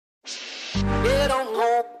Get on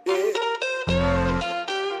home, yeah.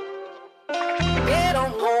 Get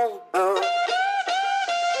on home.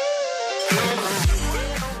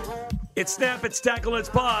 It's Snap, it's Tackle, it's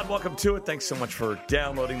Pod. Welcome to it. Thanks so much for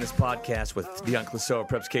downloading this podcast with Deion Clouseau,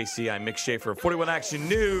 Preps KC. I'm Mick Schaefer of 41 Action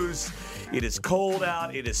News. It is cold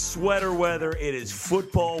out. It is sweater weather. It is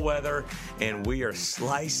football weather. And we are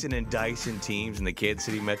slicing and dicing teams in the Kansas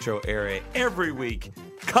City metro area every week,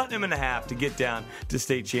 cutting them in half to get down to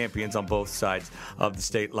state champions on both sides of the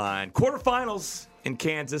state line. Quarterfinals in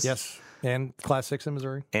Kansas. Yes. And Class 6 in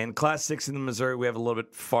Missouri. And Class 6 in the Missouri, we have a little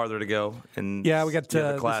bit farther to go. And Yeah, we got the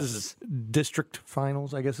other this classes. is district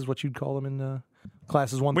finals, I guess is what you'd call them in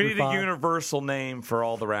classes 1 We through need 5. a universal name for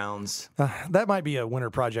all the rounds. That might be a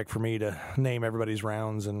winter project for me to name everybody's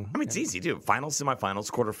rounds. And I mean, it's easy, too. Finals,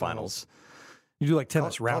 semifinals, quarterfinals. you do like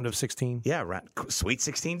tennis, round of 16. Yeah, right. Sweet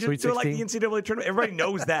 16. Do Sweet it like the 16. NCAA tournament. Everybody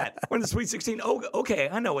knows that. We're in the Sweet 16. Oh, okay,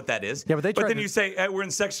 I know what that is. Yeah, but they tried then to- you say, hey, we're in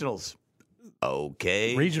sectionals.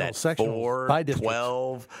 Okay. Regional, that's sectionals, 4, by districts.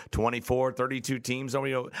 12, 24, 32 teams.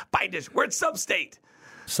 By district. We're at sub-state.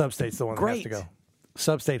 Sub-state's the one that has Great. to go.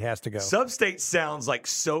 Sub-state has to go. Sub-state sounds like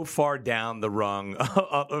so far down the rung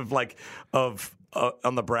of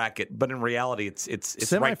on the bracket, but in reality, it's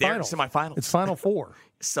right there. Semifinals. It's Final Four.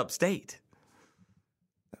 Sub-state.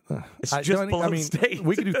 It's just below state.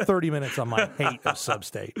 We could do 30 minutes on my hate of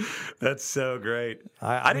sub-state. That's so great.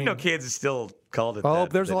 I I didn't know mean- Kansas still called it Oh, that.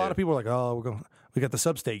 there's They a lot do. of people like, we got the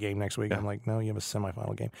sub-state game next week. I'm like, no, you have a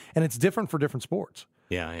semifinal game. And it's different for different sports.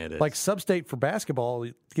 Yeah, it is. Like sub-state for basketball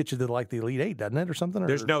gets you to like the Elite Eight, doesn't it, or something?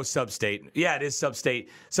 There's no sub-state. Yeah, it is sub-state.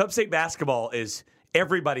 Sub-state basketball is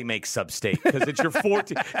everybody makes sub-state because it's your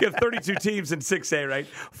 14. You have 32 teams in 6A, right?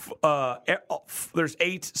 There's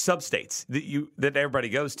 8 sub-states that everybody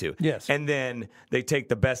goes to. Yes. And then they take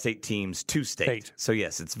the best 8 teams to state. State. So,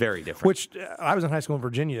 yes, it's very different. Which I was in high school in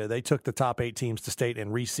Virginia. They took the top 8 teams to state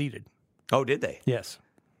and reseeded. Oh, did they? Yes.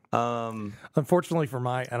 Unfortunately for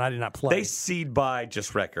and I did not play. They seed by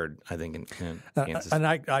just record, I think, in Kansas. And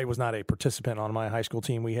I was not a participant on my high school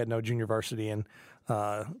team. We had no junior varsity and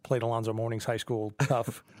played Alonzo Mourning's high school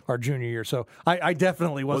tough our junior year. So I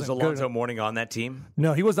definitely Was wasn't good Alonzo enough. Mourning on that team?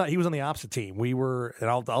 No, he was not. He was on the opposite team. We were, and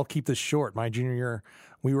I'll keep this short. My junior year,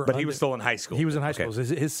 we were. But he was still in high school. He was in high Okay. school.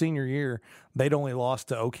 His senior year, they'd only lost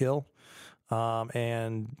to Oak Hill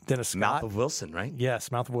and Dennis Scott. Mouth of Wilson, right?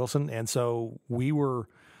 Yes, Mouth of Wilson. And so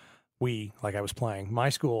like I was playing. My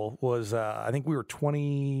school was, I think we were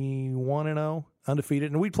 21-0,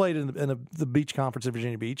 undefeated. And we played in the beach conference at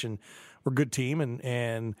Virginia Beach, and we're a good team.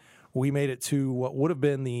 And we made it to what would have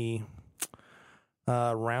been the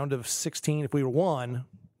round of 16. If we would have won,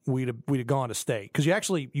 we'd have gone to state. Because you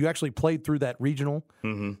actually played through that regional,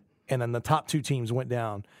 and then the top 2 teams went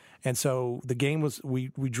down. And so the game was, we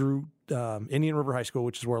drew Indian River High School,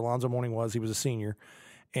 which is where Alonzo Mourning was. He was a senior.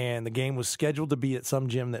 And the game was scheduled to be at some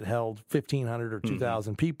gym that held 1,500 or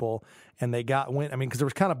 2,000 people, and they went. I mean, because there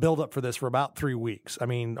was kind of build up for this for about 3 weeks. I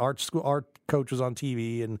mean, our coach was on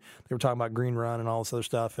TV, and they were talking about Green Run and all this other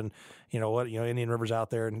stuff, and Indian River's out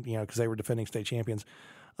there, and because they were defending state champions.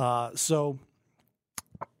 So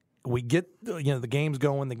we get the game's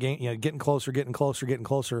going, the game getting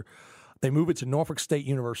closer. They move it to Norfolk State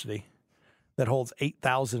University, that holds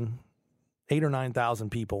 8,000 or 9,000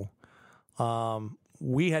 people.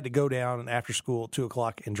 We had to go down after school at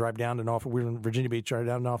 2:00 and drive down to Norfolk. We were in Virginia Beach, drive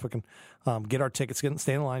down to Norfolk and get our tickets,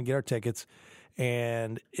 stay in line, get our tickets.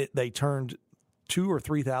 And they turned 2,000 or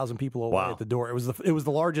 3,000 people away Wow. at the door. It was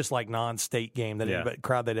the largest non-state game that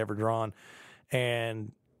crowd they'd ever drawn,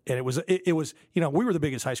 and it was we were the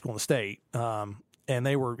biggest high school in the state. And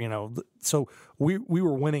they were, so we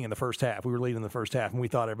were winning in the first half. We were leading in the first half, and we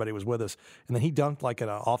thought everybody was with us. And then he dunked like an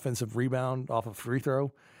offensive rebound off a free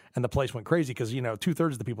throw, and the place went crazy because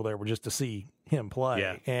 2/3 of the people there were just to see him play.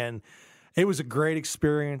 Yeah. And it was a great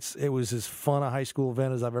experience. It was as fun a high school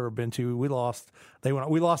event as I've ever been to. We lost.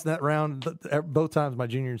 We lost in that round both times my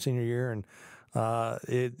junior and senior year, and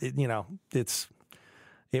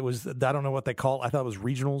it was, I don't know what they call it. I thought it was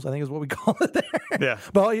regionals, I think is what we call it there. Yeah.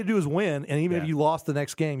 But all you had to do was win, and even Yeah. if you lost the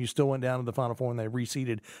next game, you still went down to the Final Four, and they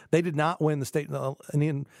reseeded. They did not win the state.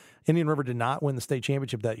 Indian River did not win the state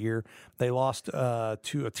championship that year. They lost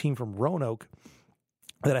to a team from Roanoke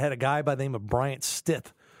that had a guy by the name of Bryant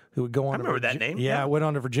Stith, who would go on. I remember that name. Yeah, went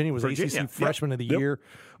on to Virginia. Was Virginia. ACC Freshman of the Year.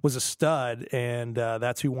 Was a stud, and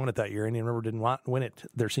that's who won it that year. Indian River did not win it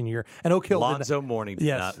their senior year, and Oak Hill. Alonzo Mourning did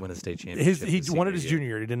Yes. not win a state championship. He his won it senior his year. junior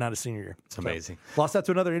year. He did not his senior year. It's amazing. Lost that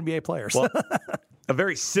to another NBA player. Well, a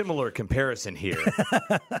very similar comparison here.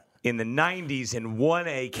 In the 90s in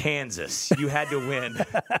 1A Kansas, you had to win.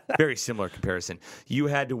 Very similar comparison. You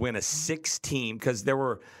had to win a 6-team because there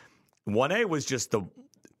were 1A was just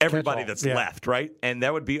everybody Catch-all. that's Yeah. left, right? And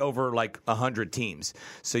that would be over like 100 teams.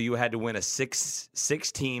 So you had to win a six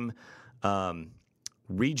team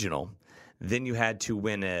regional. Then you had to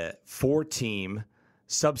win a 4-team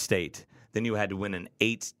sub-state. Then you had to win an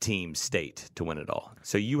 8-team state to win it all.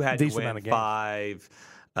 So you had to Decent amount win of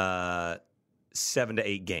games. 7 to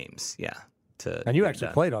 8 games. Yeah. And you get actually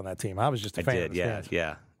done. played on that team. I was just a I fan did, of the yeah, Skins.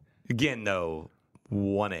 yeah. Again, though,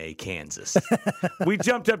 1A Kansas. We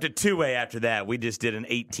jumped up to 2A after that. We just did an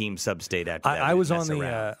 8-team sub-state after that. I We was didn't on mess the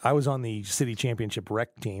around. I was on the city championship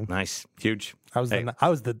rec team. Nice, huge.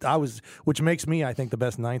 Which makes me, I think, the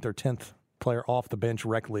best 9th or 10th player off the bench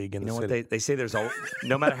rec league in You the know what city. they say?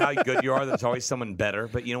 No matter how good you are, there's always someone better.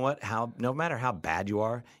 But you know what? No matter how bad you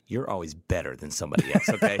are, you're always better than somebody else.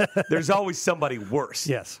 Okay, there's always somebody worse.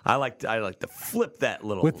 Yes. I like to flip that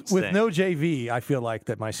little With saying. no JV, I feel like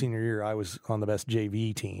that my senior year I was on the best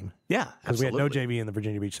JV team yeah, because we had no absolutely. JV in the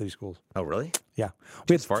Virginia Beach City Schools. Oh, really? Yeah,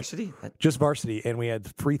 we Just had varsity? just varsity, and we had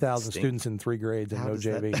 3,000 Stink. students in 3 grades and How no does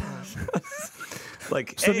that- JV.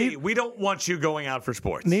 Like, So hey, we don't want you going out for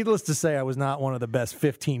sports. Needless to say, I was not one of the best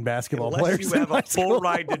 15 basketball Unless players. you in have my a full school.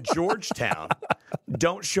 ride to Georgetown,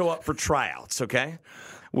 don't show up for tryouts, okay?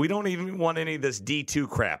 We don't even want any of this D2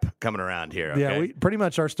 crap coming around here, okay? Yeah, we pretty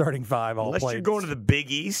much our starting 5 all Unless played. you're going to the Big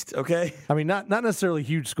East, okay? I mean, not necessarily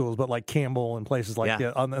huge schools, but like Campbell and places like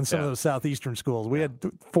Yeah. on some Yeah. of those southeastern schools. We had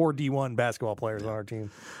 4 D1 basketball players on our team.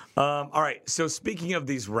 All right, so speaking of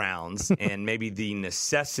these rounds and maybe the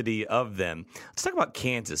necessity of them, let's talk about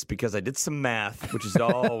Kansas because I did some math, which is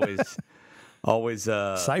always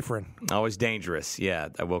Ciphering. always dangerous. Yeah,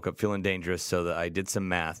 I woke up feeling dangerous, so that I did some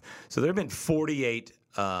math. So there have been 48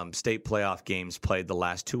 state playoff games played the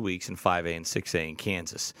last 2 weeks in 5A and 6A in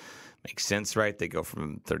Kansas. Makes sense, right? They go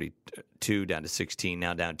from 32 down to 16,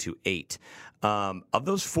 now down to 8. Of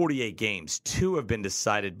those 48 games, 2 have been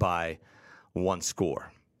decided by 1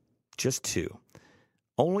 score. Just 2.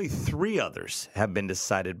 Only 3 others have been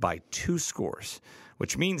decided by 2 scores,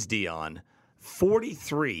 which means, Dion,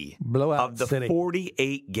 43 Blowout of the city.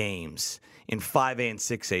 48 games in 5A and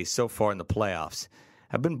 6A so far in the playoffs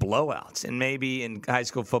have been blowouts. And maybe in high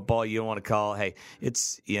school football, you don't want to call, hey,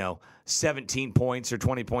 it's, 17 points or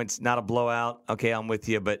 20 points, not a blowout. Okay, I'm with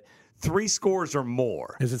you. But 3 scores or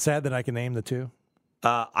more. Is it sad that I can name the 2?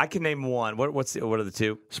 I can name one. What are the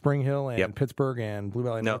 2? Spring Hill and Yep. Pittsburgh and Blue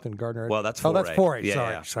Valley No. North and Gardner. Well, that's Oh, that's 4A. 4A.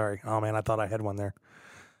 Yeah, Sorry. yeah. Oh, man, I thought I had one there.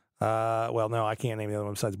 Well, no, I can't name the other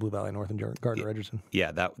one besides Blue Valley North and Gardner Edgerton.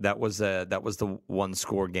 Yeah, that was the 1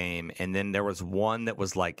 score game, and then there was one that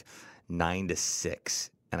was like 9-6,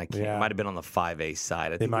 and I can't. Yeah. It might have been on the 5A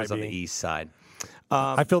side. I think it might was on the be. east side.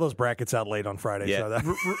 I fill those brackets out late on Friday. Yeah. So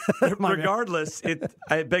that, My bad. Regardless, it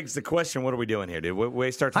begs the question: what are we doing here? Did we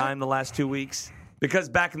waste our time the last 2 weeks? Because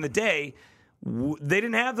back in the day, they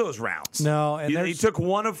didn't have those rounds. No, and you there's- took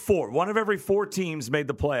 1 of 4. 1 of every 4 teams made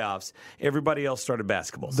the playoffs. Everybody else started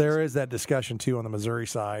basketball. There is that discussion too on the Missouri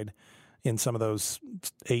side in some of those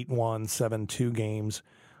 8-1, 7-2 games,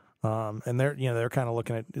 and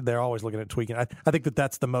they're always looking at tweaking. I think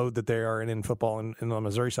that's the mode that they are in football, and on the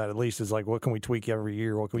Missouri side at least is like, what can we tweak every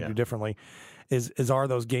year? What can we do differently? Are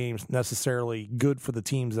those games necessarily good for the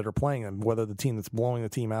teams that are playing them? Whether the team that's blowing the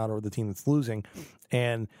team out or the team that's losing,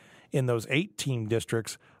 and in those 8-team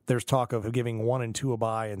districts, there's talk of giving 1 and 2 a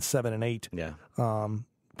bye and 7 and 8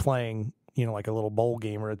 playing, like a little bowl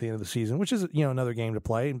gamer at the end of the season, which is, another game to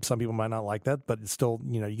play. And some people might not like that, but it's still,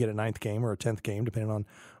 you get a 9th game or a 10th game, depending on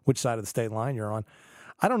which side of the state line you're on.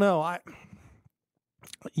 I don't know.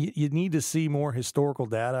 You need to see more historical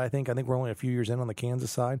data. I think we're only a few years in on the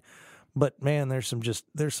Kansas side, but man, there's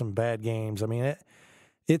some bad games. I mean,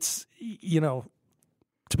 it's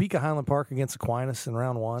Topeka Highland Park against Aquinas in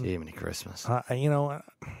round 1. Jiminy Christmas.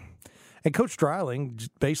 And Coach Dreiling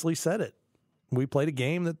basically said it. We played a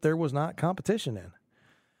game that there was not competition in.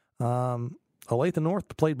 Olathe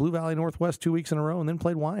North played Blue Valley Northwest 2 weeks in a row and then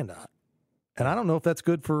played Wyandotte. And I don't know if that's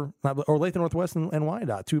good for Olathe Northwest and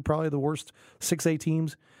Wyandotte, 2 probably the worst 6A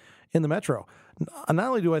teams in the Metro. Not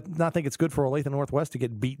only do I not think it's good for Olathe Northwest to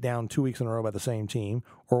get beat down 2 weeks in a row by the same team,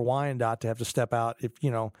 or Wyandotte to have to step out if,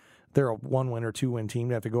 they're a 1-win or 2-win team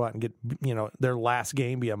to have to go out and get, their last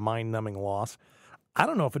game be a mind-numbing loss. I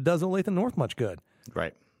don't know if it does Olathe North much good.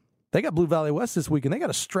 Right. They got Blue Valley West this week, and they got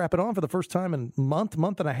to strap it on for the first time in month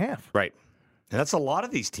and a half. Right. And that's a lot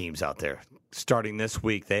of these teams out there starting this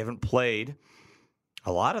week. They haven't played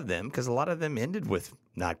a lot of them because a lot of them ended with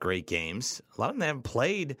not great games. A lot of them haven't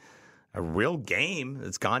played a real game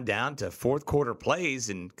that's gone down to fourth quarter plays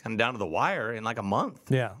and kind of down to the wire in like a month.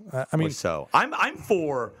 Yeah. Or so. I'm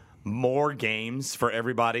for more games for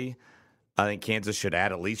everybody. I think Kansas should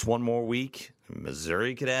add at least 1 more week.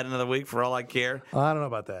 Missouri could add another week for all I care. I don't know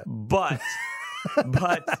about that.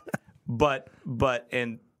 But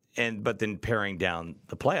then paring down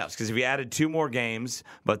the playoffs, because if you added 2 more games,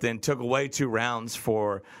 but then took away 2 rounds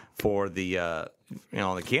for the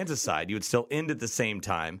on the Kansas side, you would still end at the same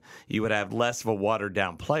time. You would have less of a watered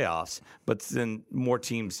down playoffs, but then more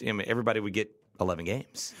teams. I mean, everybody would get 11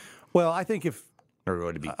 games. Well, I think if Or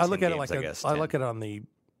would it be I look 10 at games, it I like guess, I 10. look at it on the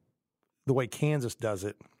way Kansas does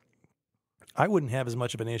it, I wouldn't have as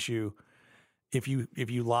much of an issue if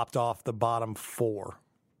you lopped off the bottom 4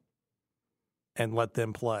 and let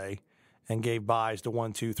them play and gave byes to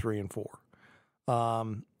 1, 2, 3, and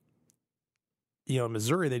 4. In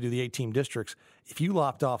Missouri, they do the 8-team districts. If you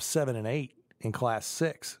lopped off 7 and 8 in Class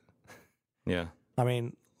 6, Yeah. I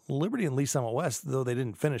mean, Liberty and Lee Summit West, though they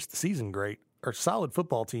didn't finish the season great, are solid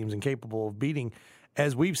football teams and capable of beating,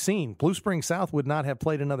 as we've seen. Blue Springs South would not have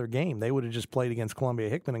played another game. They would have just played against Columbia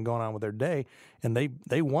Hickman and gone on with their day, and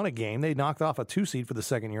they won a game. They knocked off a 2 seed for the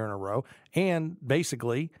second year in a row, and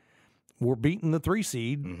basically were beating the 3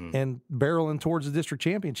 seed and barreling towards the district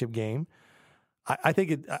championship game. I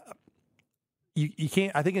think it. You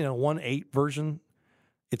can't. I think in a 1-8 version,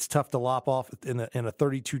 it's tough to lop off in a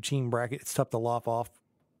 32 team bracket. It's tough to lop off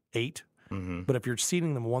 8. But if you're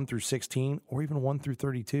seeding them 1 through 16 or even 1 through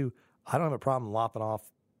 32, I don't have a problem lopping off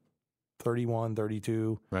 31,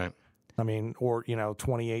 32. Right. I mean, or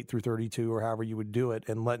 28 through 32 or however you would do it,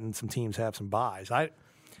 and letting some teams have some byes. I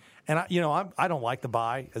don't like the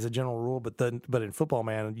bye as a general rule, but in football,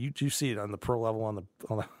 man, you see it on the pro level, on the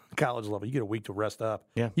college level. You get a week to rest up.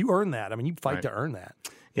 Yeah. You earn that. I mean, you fight to earn that.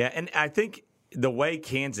 Yeah, and I think the way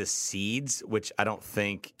Kansas seeds, which I don't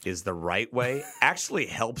think is the right way, actually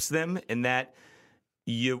helps them in that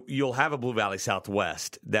you'll have a Blue Valley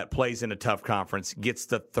Southwest that plays in a tough conference, gets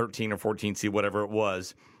the 13 or 14 seed, whatever it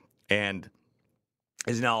was, and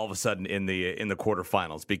is now all of a sudden in the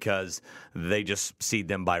quarterfinals because they just seed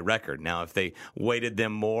them by record. Now, if they weighted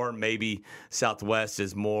them more, maybe Southwest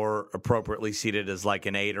is more appropriately seeded as like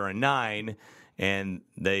an 8 or a 9, and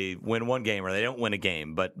they win one game or they don't win a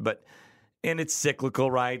game. But and it's cyclical,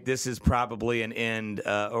 right? This is probably an end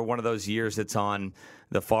or one of those years that's on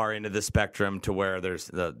the far end of the spectrum to where there's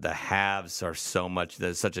the haves are so much.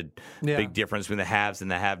 There's such a big difference between the haves and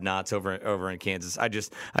the have-nots over in Kansas. I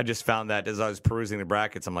just found that as I was perusing the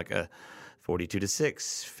brackets, I'm like 42-6,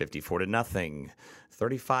 54-0,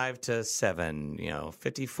 35-7,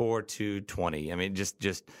 54-20. I mean,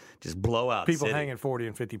 just blowout. People city. hanging 40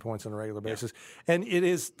 and 50 points on a regular basis, and it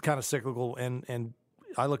is kind of cyclical. And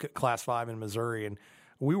I look at Class 5 in Missouri, and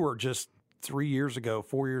we were just 4 years ago,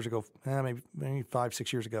 maybe 5,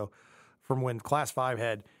 6 years ago, from when Class 5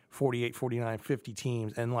 had 48, 49, 50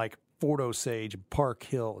 teams, and like Fort Osage, Park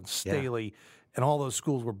Hill, and Staley, and all those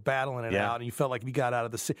schools were battling it out, and you felt like you got out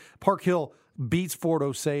of the city. Park Hill beats Fort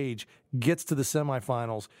Osage, gets to the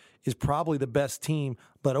semifinals, is probably the best team,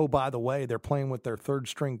 but oh, by the way, they're playing with their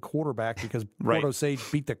third-string quarterback because Fort Osage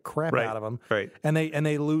beat the crap out of them, and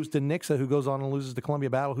they lose to Nixa, who goes on and loses to Columbia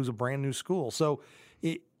Battle, who's a brand new school. So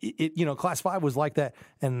it Class 5 was like that,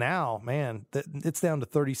 and now, man, it's down to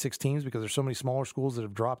 36 teams because there's so many smaller schools that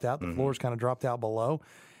have dropped out. The floor's kind of dropped out below,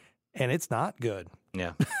 and it's not good.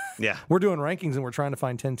 Yeah. We're doing rankings, and we're trying to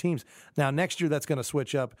find 10 teams. Now, next year, that's going to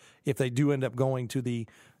switch up if they do end up going to the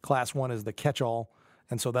Class 1 as the catch-all.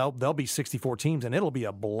 And so they'll be 64 teams, and it'll be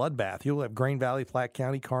a bloodbath. You'll have Grain Valley, Platte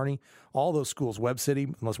County, Kearney, all those schools, Webb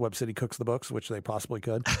City, unless Webb City cooks the books, which they possibly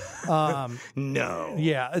could. No.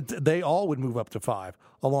 Yeah, they all would move up to 5,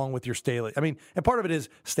 along with your Staley. I mean, and part of it is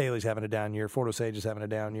Staley's having a down year, Fort Osage is having a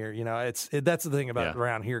down year. That's the thing about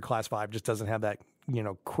around here. Class 5 just doesn't have that,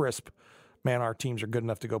 crisp. Man, our teams are good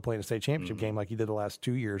enough to go play in a state championship game like you did the last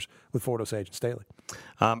 2 years with Fort Osage and Staley.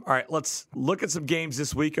 All right, let's look at some games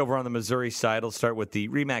this week over on the Missouri side. We'll start with the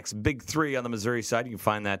RE/MAX Big 3 on the Missouri side. You can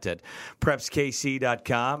find that at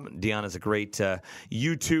prepskc.com. Dion has a great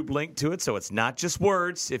YouTube link to it, so it's not just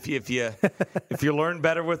words. If you learn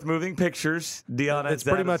better with moving pictures, Dion has it's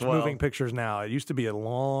pretty much as well. moving pictures now. It used to be a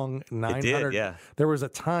long 900. It did, yeah. There was a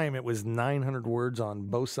time it was 900 words on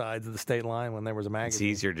both sides of the state line when there was a magazine.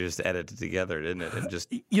 It's easier to just edit it together, isn't it? And just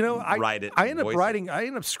write it. I end up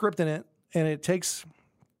scripting it, and it takes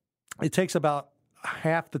about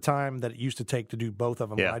half the time that it used to take to do both of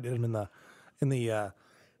them. Yeah. When I did them in the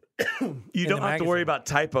you don't have to worry about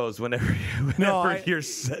typos whenever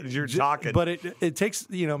you're talking. But it takes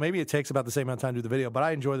maybe it takes about the same amount of time to do the video. But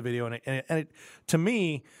I enjoy the video, and it to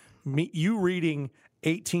me you reading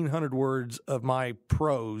 1,800 words of my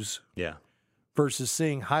prose, versus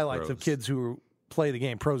seeing highlights of kids who play the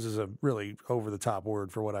game. Prose is a really over the top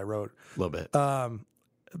word for what I wrote. A little bit.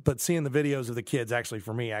 but seeing the videos of the kids actually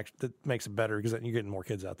for me that makes it better because you're getting more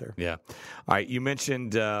kids out there. Yeah. All right. You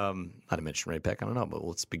mentioned not to mention Ray Peck. I don't know, but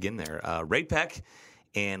let's begin there. Ray Peck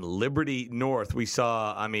and Liberty North. We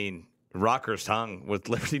saw. I mean, rockers hung with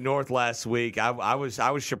Liberty North last week. I was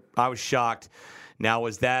shocked. Now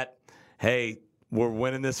was that? Hey, we're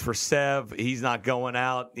winning this for Sev. He's not going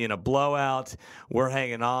out in a blowout. We're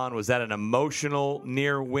hanging on. Was that an emotional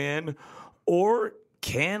near win, or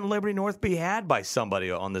can Liberty North be had by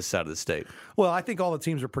somebody on this side of the state? Well, I think all the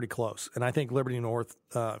teams are pretty close, and I think Liberty North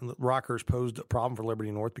Rockers posed a problem for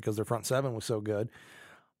Liberty North because their front seven was so good.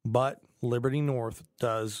 But Liberty North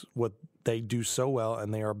does what they do so well,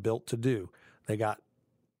 and they are built to do. They got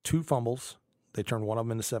 2 fumbles. They turned one of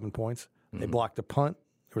them into 7 points. They blocked a punt.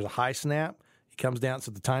 There was a high snap. He comes down,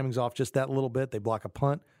 so the timing's off just that little bit. They block a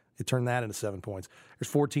punt. They turn that into 7 points. There's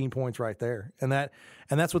 14 points right there, and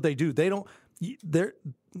that's what they do. They don't. They're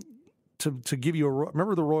to give you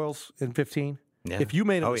remember the Royals in 15. Yeah. If you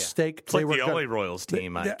made a mistake, it's like the only Royals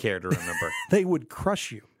team I care to remember. They would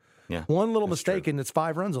crush you. Yeah, one little mistake and it's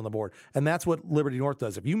 5 runs on the board, and that's what Liberty North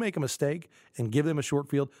does. If you make a mistake and give them a short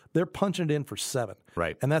field, they're punching it in for 7.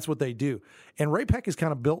 Right, and that's what they do. And Ray Peck is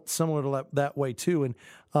kind of built similar to that way too. And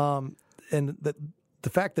the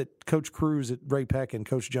fact that Coach Cruz at Ray Peck and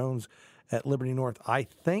Coach Jones at Liberty North, I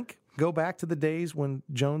think, go back to the days when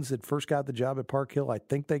Jones had first got the job at Park Hill. I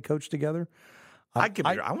think they coached together. I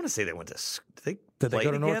want to say they went to. Did they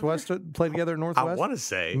go to Northwest? Play together at Northwest? I want to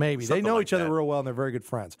say maybe they know each other real well, and they're very good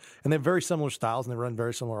friends. And they have very similar styles, and they run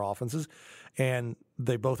very similar offenses. And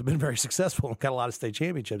they both have been very successful and got a lot of state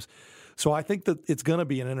championships. So I think that it's going to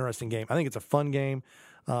be an interesting game. I think it's a fun game.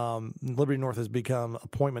 Liberty North has become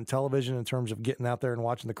appointment television in terms of getting out there and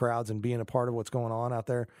watching the crowds and being a part of what's going on out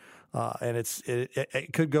there. And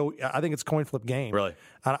it could go. I think it's a coin flip game, really,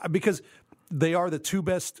 because they are the 2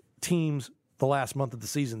 best teams the last month of the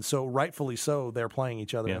season. So rightfully so, they're playing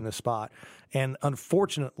each other in this spot. And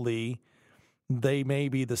unfortunately, they may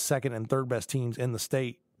be the 2nd and 3rd best teams in the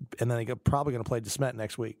state, and then they're probably going to play DeSmet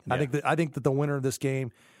next week. Yeah. I think that the winner of this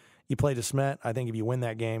game, you play DeSmet. I think if you win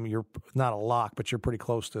that game, you're not a lock, but you're pretty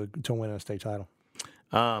close to winning a state title.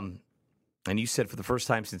 And you said for the first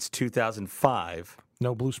time since 2005.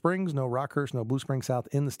 No Blue Springs, no Rockhurst, no Blue Springs South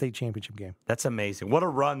in the state championship game. That's amazing. What a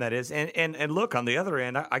run that is. And look, on the other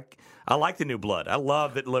end, I like the new blood. I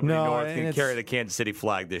love that Liberty North can carry the Kansas City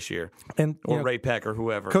flag this year. Or Ray Peck or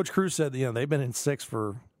whoever. Coach Cruz said they've been in 6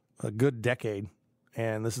 for a good decade,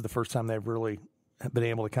 and this is the first time they've really been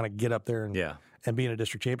able to kind of get up there and be in a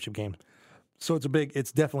district championship game. So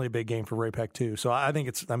it's definitely a big game for Ray Peck too. So I think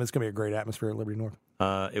it's going to be a great atmosphere at Liberty North.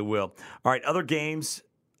 It will. All right, other games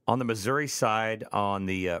on the Missouri side on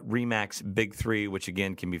the RE/MAX Big 3, which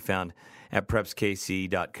again can be found at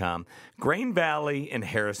prepskc.com. Grain Valley and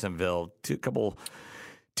Harrisonville, a couple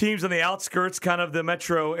teams on the outskirts, kind of the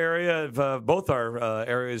metro area of both our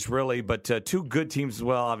areas, really, but 2 good teams as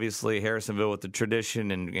well. Obviously, Harrisonville with the tradition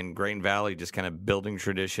and Grain Valley just kind of building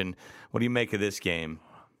tradition. What do you make of this game?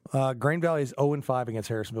 Grain Valley is 0-5 against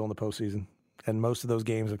Harrisonville in the postseason, and most of those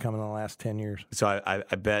games have come in the last 10 years. So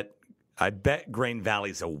I bet Grain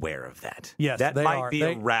Valley's aware of that. Yes, that they might are. be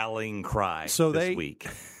a rallying cry this week.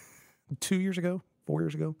 2 years ago, 4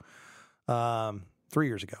 years ago, 3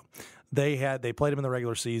 years ago, they played them in the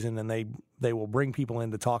regular season, and they will bring people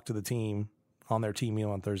in to talk to the team on their team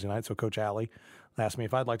meal on Thursday night. So Coach Alley asked me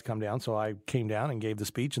if I'd like to come down, so I came down and gave the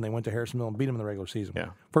speech, and they went to Harrisonville and beat them in the regular season. Yeah.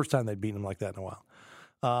 First time they'd beaten them like that in a while.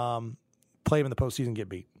 Play them in the postseason, get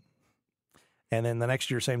beat. And then the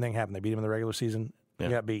next year, same thing happened. They beat them in the regular season,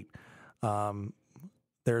 got beat.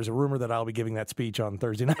 There's a rumor that I'll be giving that speech on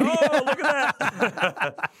Thursday night. Oh, look at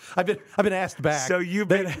that! I've been asked back. So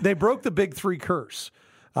they broke the Big 3 curse.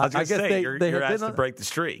 I was going to say you're asked to break the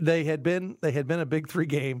streak. They had been a Big 3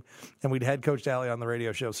 game, and we'd had Coach Alley on the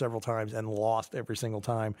radio show several times and lost every single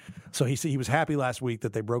time. So he was happy last week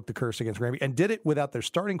that they broke the curse against Grandview and did it without their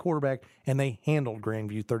starting quarterback, and they handled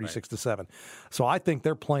Grandview 36-7. So I think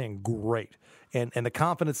they're playing great. And the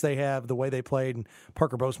confidence they have, the way they played, and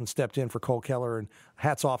Parker Boseman stepped in for Cole Keller, and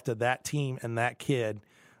hats off to that team and that kid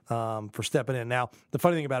for stepping in. Now, the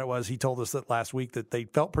funny thing about it was he told us that last week that they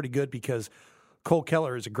felt pretty good because Cole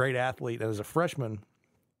Keller is a great athlete, and as a freshman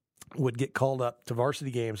would get called up to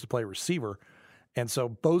varsity games to play receiver. And so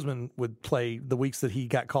Boseman would play the weeks that he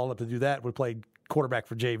got called up to do that, would play quarterback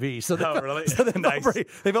for JV. So they, really? so they, Nice.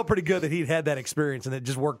 they felt pretty good that he'd had that experience, and it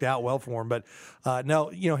just worked out well for him. But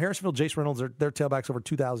no, Harrisonville, Jace Reynolds, their tailback's over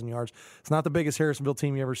 2,000 yards. It's not the biggest Harrisonville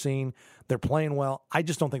team you've ever seen. They're playing well. I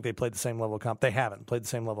just don't think they played the same level of They haven't played the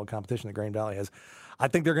same level of competition that Grain Valley has. I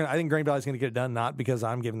think Grain Valley's going to get it done, not because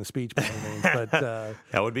I'm giving the speech by any means, but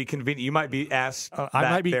that would be convenient. You might be asked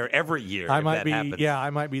there every year. I if might that be. happens. Yeah, I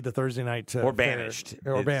might be the Thursday night or banished.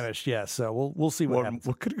 Or banished. Yes. So we'll see what happens.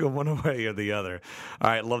 We could go one way or the other. All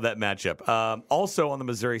right, love that matchup. Also on the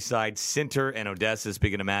Missouri side, Center and Odessa.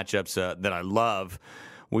 Speaking of matchups that I love.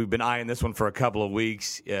 We've been eyeing this one for a couple of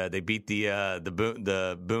weeks. They beat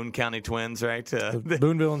the Boone County Twins, right?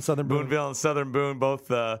 Booneville and Southern Boone. Booneville and Southern Boone,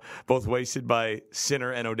 both wasted by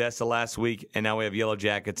Center and Odessa last week, and now we have Yellow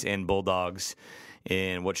Jackets and Bulldogs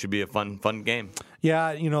in what should be a fun game.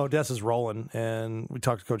 Yeah, Odessa's rolling, and we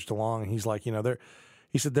talked to Coach DeLong, and he's like,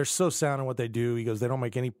 he said they're so sound in what they do. He goes, they don't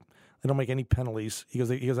make any penalties. He goes,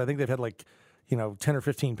 I think they've had 10 or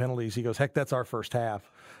 15 penalties. He goes, heck, that's our first half.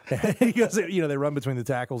 He goes, they run between the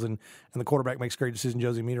tackles, and the quarterback makes great decisions,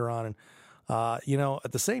 Josie Meteron. And,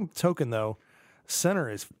 at the same token, though, Center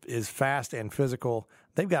is fast and physical.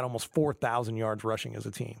 They've got almost 4,000 yards rushing as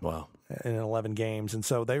a team. Wow. In 11 games. And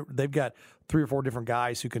so they've got 3 or 4 different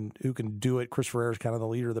guys who can do it. Chris Ferrer is kind of the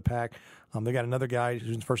leader of the pack. They got another guy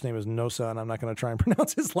whose first name is Nosa, and I'm not going to try and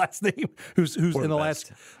pronounce his last name, who's in the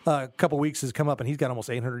last couple weeks has come up, and he's got almost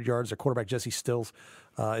 800 yards. Their quarterback, Jesse Stills,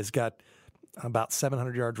 has got about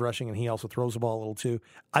 700 yards rushing, and he also throws the ball a little too.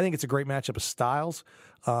 I think it's a great matchup of styles.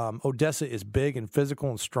 Odessa is big and physical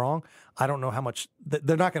and strong. I don't know how much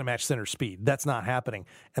they're not going to match Center's speed. That's not happening.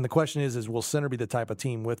 And the question is will Center be the type of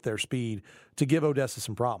team with their speed to give Odessa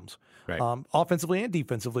some problems, right. Offensively and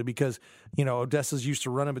defensively? Because Odessa's used to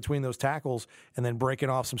running between those tackles and then breaking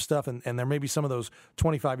off some stuff, and there may be some of those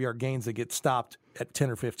 25-yard gains that get stopped at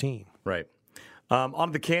 10 or 15. Right.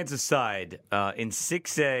 On the Kansas side, in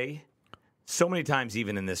 6A. So many times,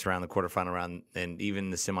 even in this round, the quarterfinal round, and even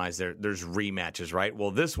the semis, there's rematches, right?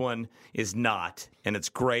 Well, this one is not, and it's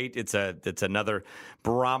great. It's another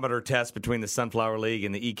barometer test between the Sunflower League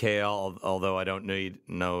and the EKL. Although I don't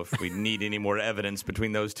know if we need any more evidence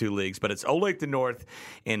between those two leagues. But it's Olathe the North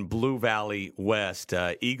and Blue Valley West,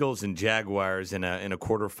 Eagles and Jaguars in a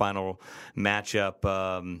quarterfinal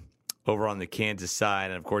matchup. Over on the Kansas side,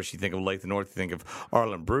 and of course, you think of Olathe North, you think of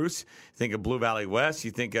Arlen Bruce, you think of Blue Valley West, you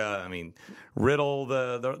think, Riddle,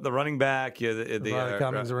 the running back, Riley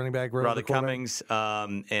Cummings, the running back, Riley Cummings,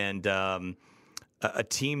 and a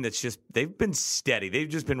team that's they've been steady. They've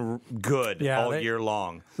just been good all year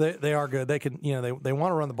long. They are good. They can, they want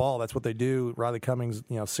to run the ball. That's what they do. Riley Cummings,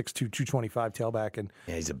 6'2", 225 tailback, and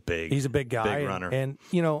he's a big guy, big runner, and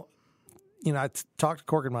I talked to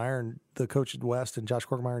Korkenmeyer and the coach at West and Josh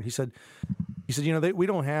Korkenmeyer, and he said, we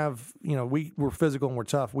don't have, we're physical and we're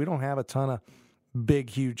tough. We don't have a ton of big,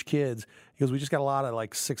 huge kids. He goes, we just got a lot of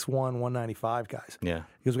 6'1", 195 guys. Yeah.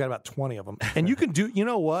 He goes, we got about 20 of them. And you can do, at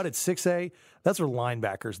 6A, that's our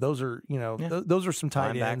linebackers. Those are, those are some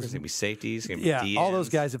tight ends. Linebackers, maybe safeties, maybe DNs. All those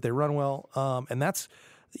guys, if they run well. And that's,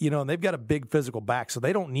 and they've got a big physical back, so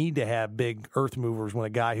they don't need to have big earth movers when a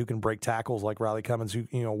guy who can break tackles like Riley Cummings,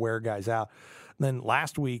 who, wear guys out. And then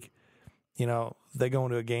last week, they go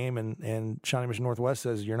into a game and Shawnee Mission Northwest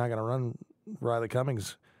says, you're not going to run Riley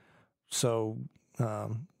Cummings. So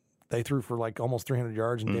they threw for almost 300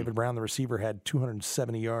 yards, and David Brown, the receiver, had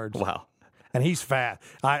 270 yards. Wow. And he's fast.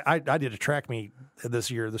 I did a track meet this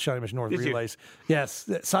year, the Shawnee Mission North relays. Yes,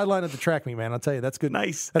 sideline at the track meet, man. I'll tell you, that's good.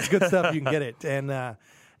 Nice. That's good stuff. You can get it.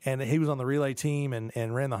 And he was on the relay team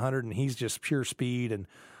and ran the 100, and he's just pure speed. And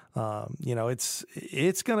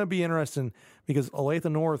it's going to be interesting because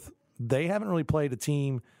Olathe North, they haven't really played a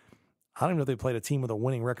team. I don't even know if they played a team with a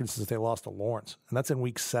winning record since they lost to Lawrence, and that's in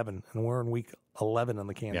week 7, and we're in week 11 on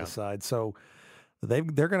the Kansas side. So they're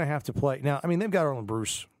going to have to play now. I mean, they've got Arlen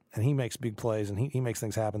Bruce, and he makes big plays and he makes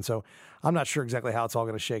things happen. So I'm not sure exactly how it's all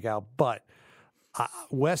going to shake out, but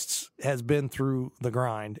West has been through the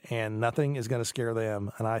grind, and nothing is going to scare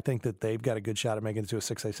them. And I think that they've got a good shot at making it to a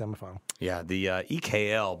 6A semifinal. Yeah, the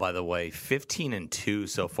EKL, by the way, 15-2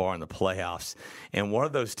 so far in the playoffs, and one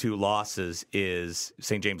of those 2 losses is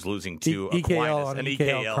St. James losing to Aquinas, an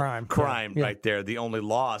EKL crime right there. The only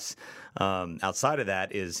loss outside of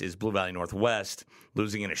that is Blue Valley Northwest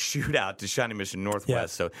losing in a shootout to Shawnee Mission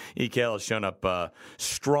Northwest. Yeah. So EKL has shown up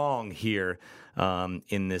strong here.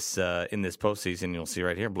 In this postseason. You'll see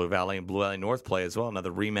right here, Blue Valley and Blue Valley North play as well. Another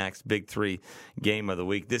RE/MAX Big 3 game of the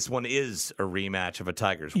week. This one is a rematch of a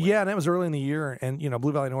Tigers win. Yeah, and that was early in the year. And,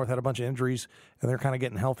 Blue Valley North had a bunch of injuries, and they're kind of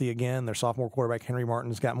getting healthy again. Their sophomore quarterback, Henry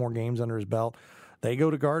Martin's got more games under his belt. They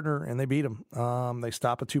go to Gardner and they beat them. They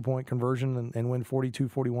stop a 2-point conversion and win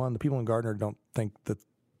 42-41. The people in Gardner don't think that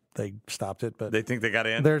they stopped it, but they think they got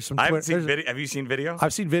in. There's some. I haven't seen video. Have you seen video?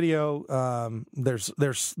 I've seen video. There's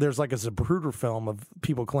like a Zapruder film of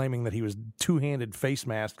people claiming that he was two-handed face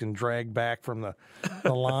masked and dragged back from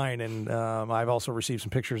the line, and I've also received some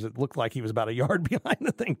pictures that looked like he was about a yard behind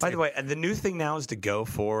the thing. By the way, and the new thing now is to go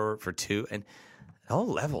for two, and all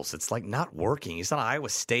levels, it's like not working. You saw Iowa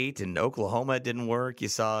State and Oklahoma, it didn't work. You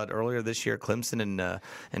saw it earlier this year, Clemson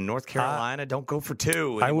and North Carolina. Don't go for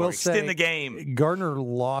two anymore. I will Extend say the game. Gardner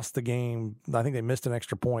lost the game. I think they missed an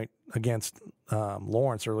extra point against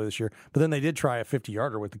Lawrence earlier this year, but then they did try a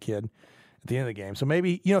 50-yarder with the kid at the end of the game. So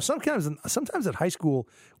maybe, sometimes at high school,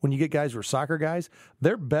 when you get guys who are soccer guys,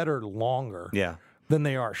 they're better longer than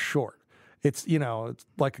they are short. It's, it's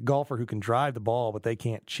like a golfer who can drive the ball, but they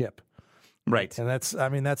can't chip. Right. And that's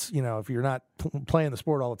if you're not playing the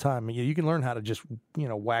sport all the time, you can learn how to just,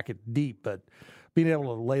 whack it deep, but being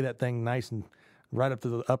able to lay that thing nice and right up to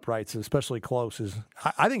the uprights, especially close, is,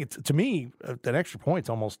 I think it's, to me, an extra point's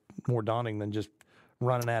almost more daunting than just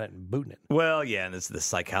running at it and booting it. Well, yeah, and it's the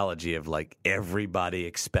psychology of like everybody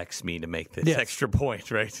expects me to make this extra point,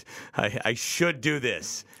 right? I should do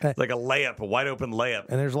this. It's like a layup, a wide open layup.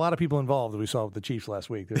 And there's a lot of people involved, we saw with the Chiefs last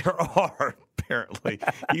week. There are, apparently.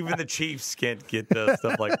 Even the Chiefs can't get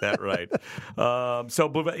stuff like that right. So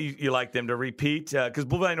Blue Valley, you like them to repeat? Because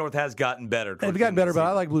Blue Valley North has gotten better. They've gotten better, but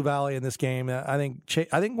I like Blue Valley in this game. I think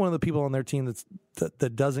one of the people on their team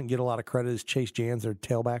that doesn't get a lot of credit is Chase Jans, their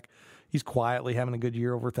tailback. He's quietly having a good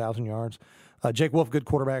year, over 1,000 yards. Jake Wolf, good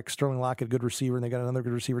quarterback. Sterling Lockett, good receiver, and they got another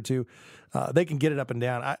good receiver too. They can get it up and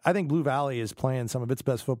down. I think Blue Valley is playing some of its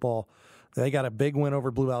best football. They got a big win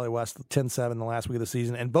over Blue Valley West, 10-7 the last week of the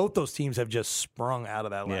season, and both those teams have just sprung out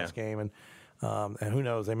of that last game. And who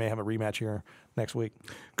knows, they may have a rematch here next week.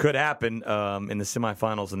 Could happen in the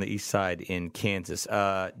semifinals on the east side in Kansas.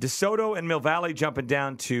 DeSoto and Mill Valley jumping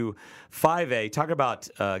down to 5A. Talk about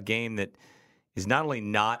a game that is not only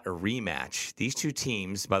not a rematch. These two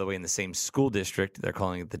teams, by the way, in the same school district, they're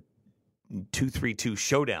calling it the 2-3-2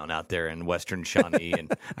 showdown out there in Western Shawnee,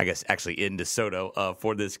 and I guess actually in DeSoto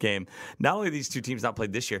for this game. Not only these two teams not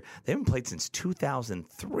played this year, they haven't played since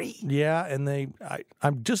 2003. Yeah, and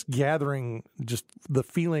I'm just gathering just the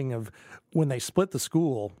feeling of when they split the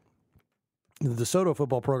school. The DeSoto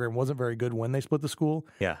football program wasn't very good when they split the school.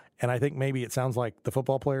 Yeah. And I think maybe it sounds like the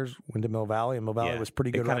football players went to Mill Valley, and Mill Valley was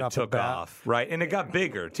pretty good right off the bat. It kind of took off, right? And it got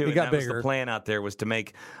bigger, too. It got bigger. Was the plan out there was to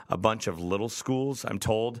make a bunch of little schools, I'm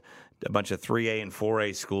told, a bunch of 3A and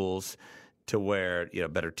 4A schools to where,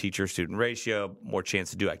 better teacher-student ratio, more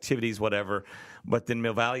chance to do activities, whatever. But then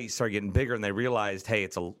Mill Valley started getting bigger, and they realized, hey,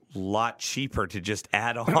 it's a lot cheaper to just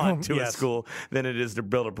add on to a school than it is to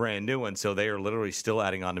build a brand new one. So they are literally still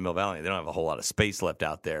adding on to Mill Valley. They don't have a whole lot of space left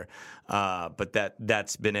out there. But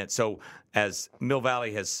that's been it. So as Mill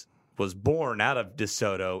Valley was born out of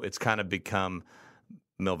DeSoto, it's kind of become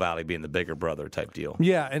Mill Valley being the bigger brother type deal.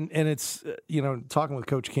 Yeah, and it's, talking with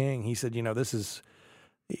Coach King, he said, this is...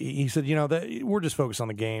 He said, that we're just focused on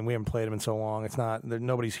the game. We haven't played them in so long. It's not,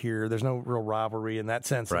 nobody's here. There's no real rivalry in that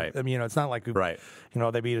sense. Right. I mean, it's not like,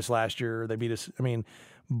 they beat us last year. They beat us.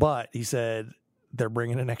 But he said they're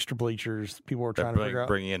bringing in extra bleachers. People are trying to figure out.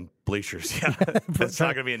 Bringing in bleachers. Yeah. That's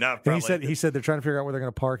not going to be enough. Probably. He said they're trying to figure out where they're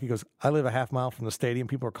going to park. He goes, I live a half mile from the stadium.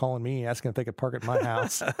 People are calling me, asking if they could park at my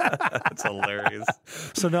house. That's hilarious.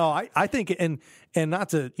 So, no, I think, and not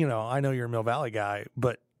to, I know you're a Mill Valley guy,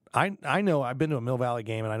 but I know I've been to a Mill Valley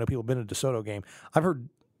game, and I know people have been to a DeSoto game. I've heard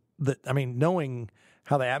that, knowing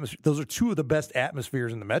how the atmosphere, those are two of the best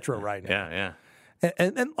atmospheres in the metro right now. Yeah.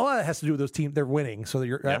 And all that has to do with those teams. They're winning, so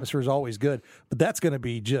your atmosphere is always good. But that's going to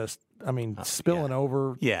be just, spilling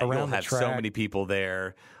over around the track. So many people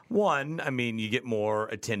there. One, you get more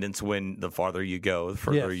attendance when the farther you go, the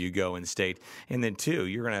further you go in state. And then two,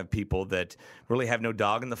 you're going to have people that really have no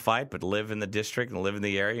dog in the fight, but live in the district and live in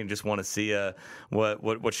the area and just want to see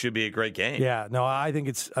what should be a great game. Yeah, no, I think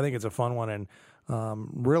it's a fun one, and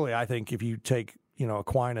really, I think if you take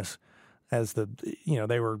Aquinas as the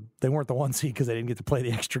they weren't the 1 seed because they didn't get to play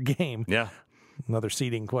the extra game. Yeah. Another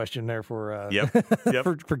seeding question there for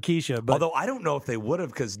for Keisha. But although I don't know if they would have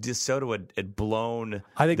because DeSoto had blown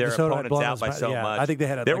their DeSoto opponents out by so much. I think they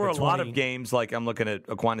had there were a lot of games, like I'm looking at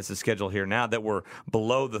Aquinas' schedule here now, that were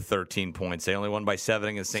below the 13 points. They only won by 7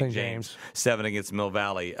 against St. James, 7 against Mill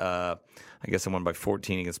Valley. I guess they won by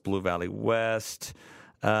 14 against Blue Valley West.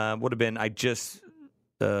 Would have been,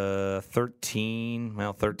 13.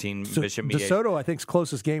 Well, 13. So Bishop Miege. DeSoto, I think's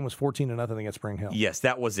closest game was 14-0 against Spring Hill. Yes,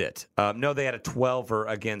 that was it. No, they had a 12er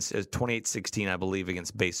against 28-16, I believe,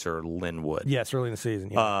 against Baser Linwood. Yes, early in the season.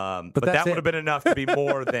 Yeah. But that that's would it. have been enough to be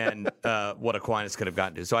more than what Aquinas could have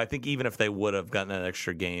gotten to. So I think even if they would have gotten an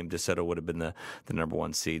extra game, DeSoto would have been the number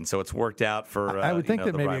one seed. And so it's worked out for. I would think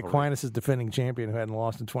that the maybe rivalry. Aquinas' defending champion who hadn't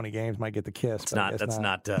lost in 20 games might get the kiss. It's not. That's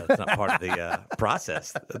not part of the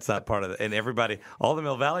process. That's not part of it. And everybody, all the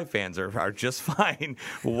Mill Valley fans are just fine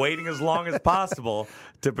waiting as long as possible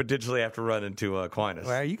to potentially have to run into Aquinas.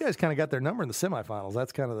 Well, you guys kind of got their number in the semifinals.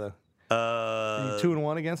 That's kind of the. Are you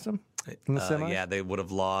 2-1 against them in the semis? Yeah, they would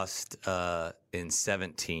have lost in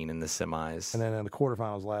 17 in the semis. And then in the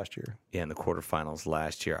quarterfinals last year. Yeah, in the quarterfinals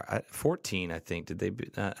last year. 14, I think. Did they?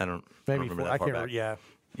 I don't Maybe remember four, that I far can't back. remember. Yeah.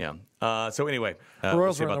 Yeah. So anyway, The we'll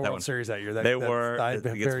Royals see were in about the that World one. Series that year. They were. I have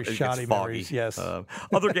It gets- very it gets shoddy foggy. memories. Yes.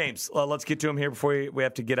 Other games. Let's get to them here before we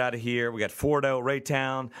have to get out of here. We got Fordo,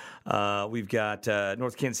 Raytown. We've got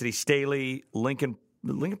North Kansas City, Staley, Lincoln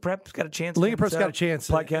Prep's got a chance. Lincoln Prep's got a chance.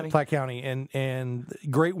 Platte County. And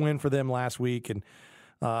great win for them last week. And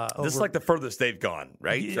This is like the furthest they've gone,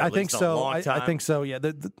 right? I At think least in a so. long I time. think so. Yeah.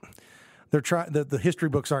 They're trying. The history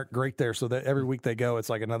books aren't great there, so that every week they go, it's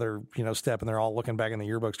like another step, and they're all looking back in the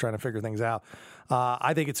yearbooks trying to figure things out.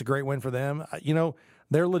 I think it's a great win for them.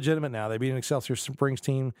 They're legitimate now. They beat an Excelsior Springs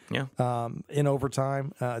team. Yeah. In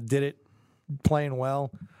overtime. Did it playing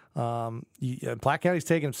well. Platte County's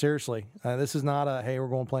taking them seriously. This is not a hey, we're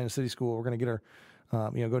going to play in a city school. We're going to get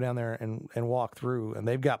our go down there and walk through. And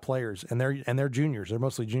they've got players, and they're juniors. They're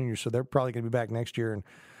mostly juniors, so they're probably going to be back next year. And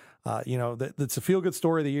it's a feel good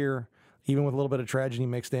story of the year, even with a little bit of tragedy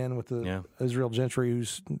mixed in with the Israel Gentry,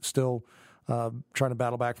 who's still trying to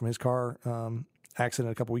battle back from his car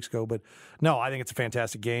accident a couple weeks ago. But no, I think it's a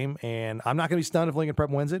fantastic game, and I'm not going to be stunned if Lincoln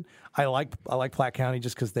Prep wins it. I like Platte County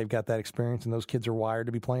just because they've got that experience, and those kids are wired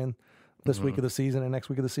to be playing this week of the season and next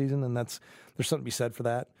week of the season, and there's something to be said for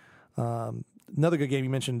that. Another good game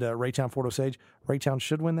you mentioned, Raytown Fort Osage. Raytown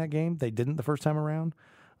should win that game. They didn't the first time around.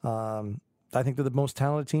 I think they're the most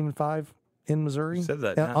talented team in 5 in Missouri. You said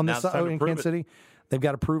that. On Now this it's time side to in prove Kansas it. City. They've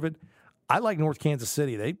got to prove it. I like North Kansas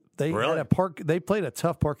City. They Really? had they played a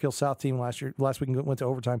tough Park Hill South team last week and went to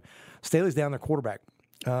overtime. Staley's down their quarterback.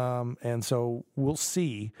 And so we'll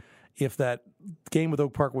see if that game with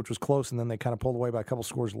Oak Park, which was close, and then they kind of pulled away by a couple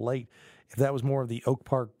scores late, if that was more of the Oak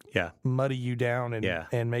Park muddy you down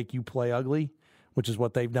and make you play ugly, which is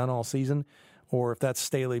what they've done all season, or if that's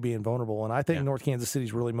Staley being vulnerable. And I think North Kansas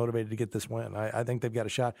City's really motivated to get this win. I think they've got a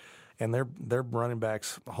shot. And their running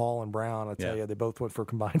backs, Hall and Brown, I tell you, they both went for a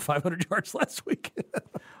combined 500 yards last week.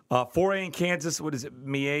 4A in Kansas, what is it?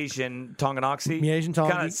 Miege and Tonganoxie? Miege and Tonganoxie.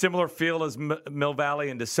 Kind of similar feel as Mill Valley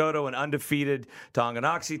and DeSoto, an undefeated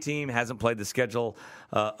Tonganoxie team. Hasn't played the schedule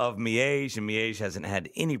of Miege, and Miege hasn't had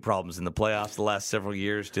any problems in the playoffs the last several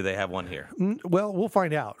years. Do they have one here? Well, we'll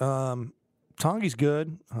find out. Tongie's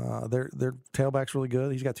good. Their tailback's really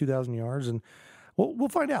good. He's got 2,000 yards, and we'll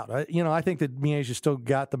find out. I think that Miege has still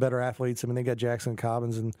got the better athletes. I mean, they got Jackson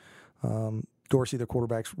Cobbins and Dorsey, their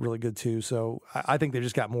quarterback's really good too. So I think they've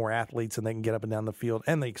just got more athletes and they can get up and down the field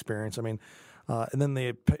and the experience. I mean, and then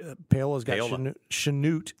Paola's got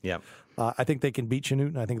Chanute. Yeah. I think they can beat Chanute,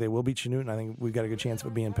 and I think they will beat Chanute, and I think we've got a good chance of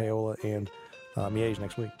it being Paola and Miege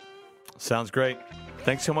next week. Sounds great.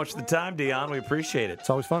 Thanks so much for the time, Dion. We appreciate it. It's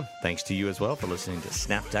always fun. Thanks to you as well for listening to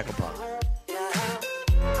Snap Tackle Pod.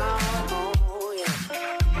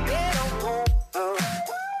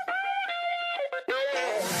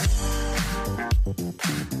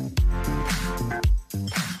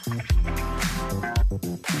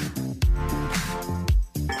 Yeah.